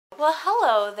Well,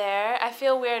 hello there. I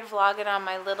feel weird vlogging on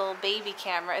my little baby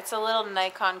camera. It's a little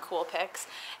Nikon Coolpix.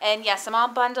 And yes, I'm all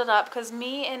bundled up because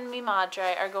me and mi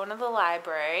madre are going to the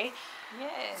library.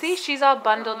 Yes. See, she's all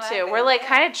bundled too. We're like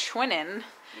kind of twinning.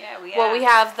 Yeah, we are. Well, we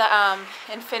have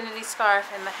the infinity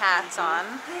scarf and the hats on.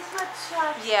 There's my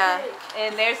chapstick. Yeah,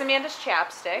 and there's Amanda's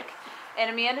chapstick. And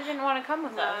Amanda didn't want to come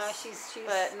with us. No, she's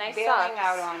but nice bailing socks.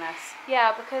 out on us.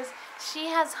 Yeah, because she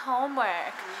has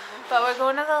homework. But we're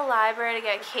going to the library to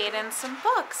get Kaden some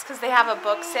books because they have a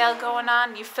book sale going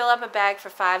on. You fill up a bag for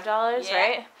 $5,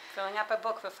 right? Filling up a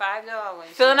book for $5.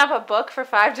 Filling up a book for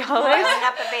 $5? Filling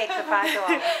up a bag for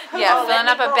 $5. Yeah, filling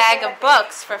up a bag of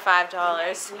books for $5.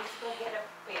 $5.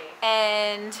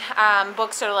 And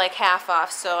books are like half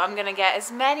off, so I'm gonna get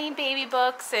as many baby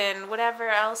books and whatever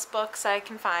else books I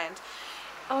can find.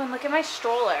 Oh, and look at my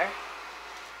stroller.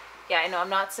 Yeah, I know I'm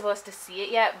not supposed to see it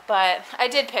yet, but I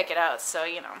did pick it out, so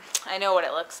you know, I know what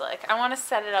it looks like. I want to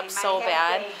set it up so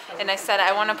bad, and I said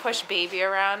I want to push baby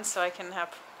around so I can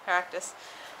have practice.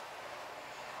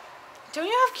 Don't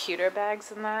you have cuter bags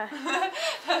than that?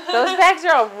 Those bags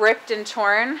are all ripped and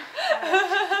torn.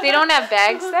 They don't have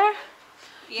bags there?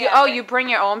 Yeah, you bring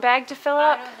your own bag to fill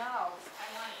up? I don't know.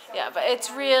 Yeah, but it's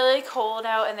really cold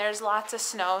out and there's lots of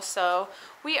snow, so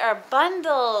we are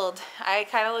bundled. I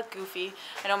kind of look goofy.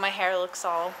 I know my hair looks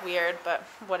all weird, but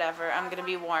whatever. I'm going to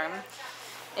be warm.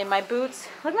 And my boots,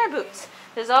 look at my boots.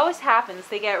 This always happens.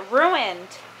 They get ruined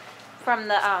from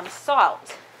the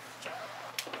salt.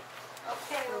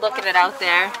 Okay, Look at it out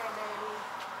there.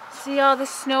 See all the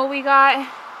snow we got?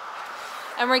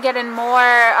 And we're getting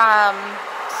more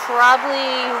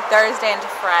probably Thursday into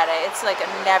Friday. It's like a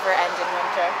never-ending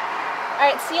winter.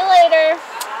 Alright, see you later.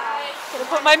 Bye. Gonna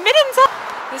put my mittens on.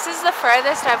 This is the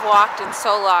furthest I've walked in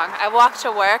so long. I walk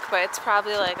to work, but it's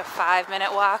probably like a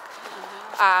 5-minute walk.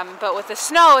 But with the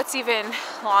snow, it's even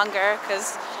longer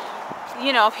because,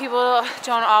 you know, people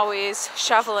don't always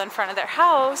shovel in front of their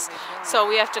house. So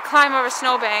we have to climb over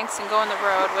snowbanks and go on the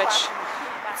road, which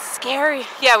is scary.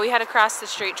 Yeah, we had to cross the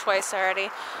street twice already.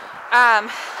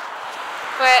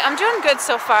 But I'm doing good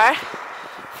so far.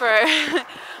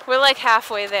 We're like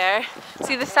halfway there.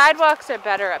 See, the sidewalks are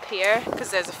better up here because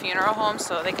there's a funeral home,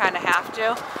 so they kind of have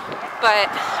to. But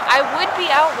I would be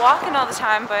out walking all the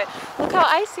time, but look how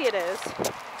icy it is.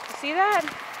 You see that?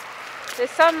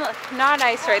 There's some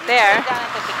non-ice right there. Down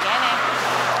at the beginning.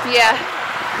 Yeah.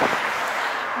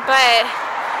 But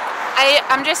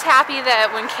I'm just happy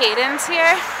that when Kaden's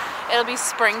here, it'll be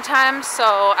springtime,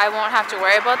 so I won't have to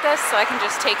worry about this, so I can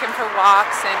just take him for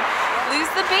walks and lose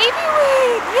the baby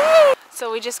weight. Yay! So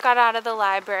we just got out of the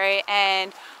library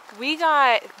and we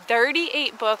got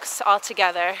 38 books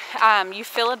altogether. You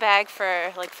fill a bag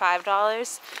for like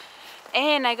 $5.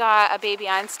 And I got a Baby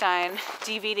Einstein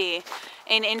DVD.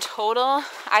 And in total,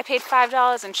 I paid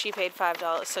 $5 and she paid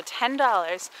 $5. So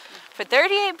 $10 for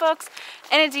 38 books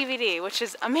and a DVD, which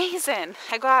is amazing.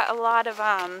 I got a lot of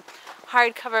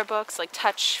hardcover books, like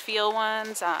touch feel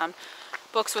ones,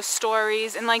 books with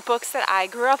stories, and like books that I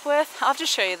grew up with. I'll have to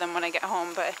show you them when I get home,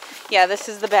 but yeah, this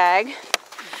is the bag.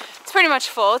 It's pretty much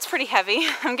full. It's pretty heavy.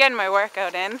 I'm getting my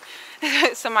workout in,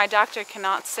 so my doctor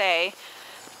cannot say,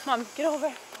 Mom, get over.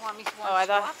 You want me to Oh, I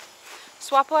thought,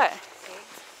 swap what? Okay.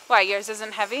 Why, yours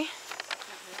isn't heavy?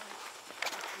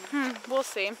 We'll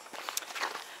see.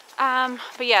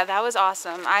 But yeah, that was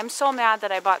awesome. I'm so mad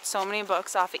that I bought so many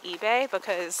books off of eBay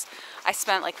because I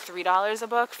spent like $3 a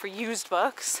book for used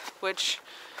books, which,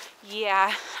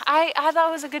 yeah, I thought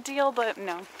it was a good deal, but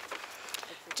no,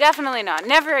 definitely not.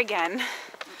 Never again.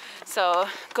 So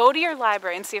go to your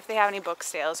library and see if they have any book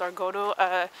sales, or go to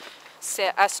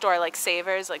a store like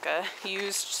Savers, like a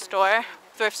used store,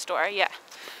 thrift store, yeah.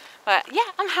 But yeah,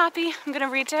 I'm happy. I'm going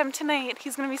to read to him tonight.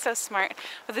 He's going to be so smart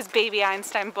with his Baby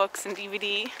Einstein books and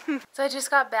DVD. So I just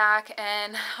got back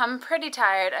and I'm pretty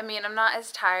tired. I mean, I'm not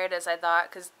as tired as I thought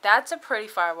because that's a pretty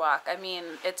far walk. I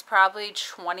mean, it's probably a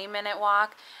 20-minute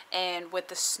walk, and with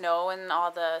the snow and all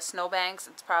the snowbanks,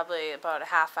 it's probably about a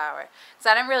half hour.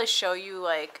 Because I didn't really show you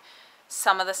like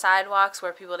some of the sidewalks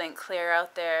where people didn't clear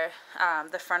out their,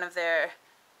 the front of their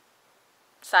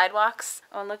sidewalks.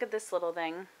 Oh, and look at this little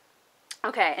thing.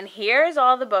 Okay, and here's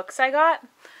all the books I got.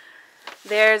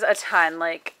 There's a ton,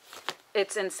 like,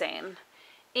 it's insane.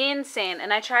 Insane.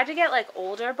 And I tried to get, like,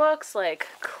 older books, like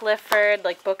Clifford,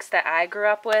 like, books that I grew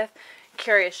up with.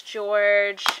 Curious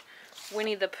George,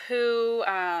 Winnie the Pooh,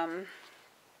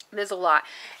 there's a lot.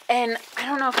 And I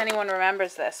don't know if anyone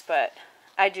remembers this, but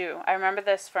I do. I remember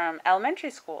this from elementary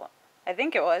school. I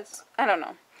think it was. I don't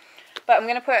know. But I'm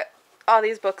going to put all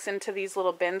these books into these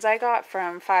little bins I got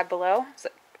from Five Below.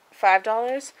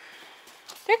 $5.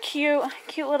 They're cute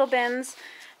little bins.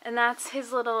 And that's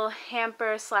his little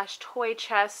hamper slash toy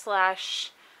chest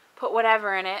slash put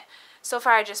whatever in it. So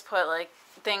far I just put like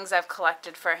things I've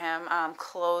collected for him,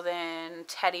 clothing,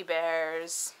 teddy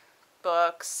bears,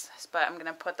 books, but I'm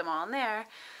gonna put them all in there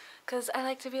because I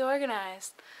like to be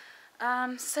organized.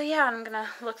 So yeah, I'm gonna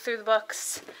look through the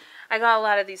books. I got a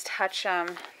lot of these touch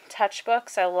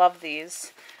books. I love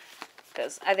these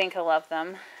because I think he'll love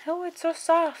them. Oh, it's so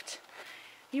soft.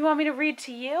 You want me to read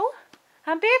to you?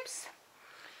 Huh, Bibbs?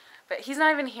 But he's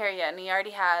not even here yet, and he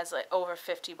already has like over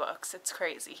 50 books. It's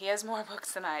crazy. He has more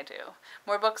books than I do.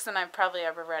 More books than I've probably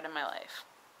ever read in my life.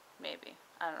 Maybe.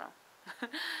 I don't know.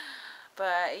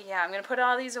 But yeah, I'm going to put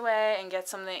all these away and get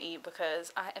something to eat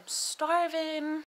because I am starving.